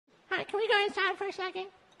right, can we go inside for a second?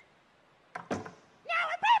 Now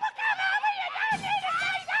when people come over, you don't need to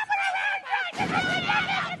say something around drugs. Listen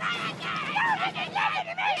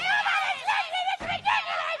to me. Nobody listen to me. It's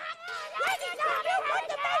ridiculous. Ladies, you put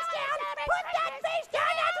the face down. Put that face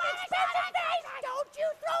down. That's an expensive face. Don't you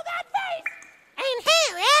throw that face. And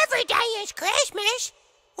here, every day is Christmas.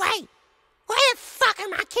 Wait, where the fuck are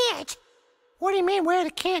my kids? What do you mean, where are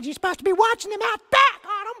the kids? You're supposed to be watching them out back,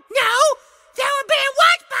 Autumn. No, they were being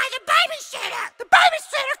watched by the babysitter. The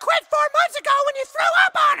babysitter quit 4 months ago when you threw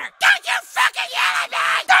up on her. Don't you fucking yell at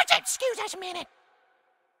me! Don't you excuse us a minute.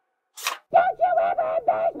 Don't you ever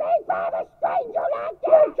embarrass me from a stranger like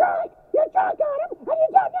that. You're drunk, Autumn, and you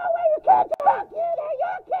don't know where your kids are. Fuck you, they're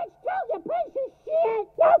your kids too, you piece of shit.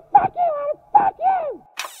 No, fuck you, Autumn, fuck you.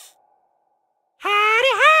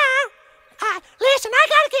 Howdy ho. Listen, I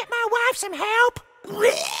gotta get my wife some help.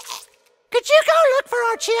 Could you go look for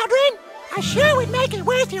our children? I sure would make it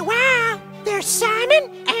worth your while. There's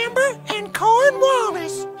Simon, Amber, and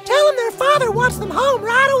Cornwallis. Tell them their father wants them home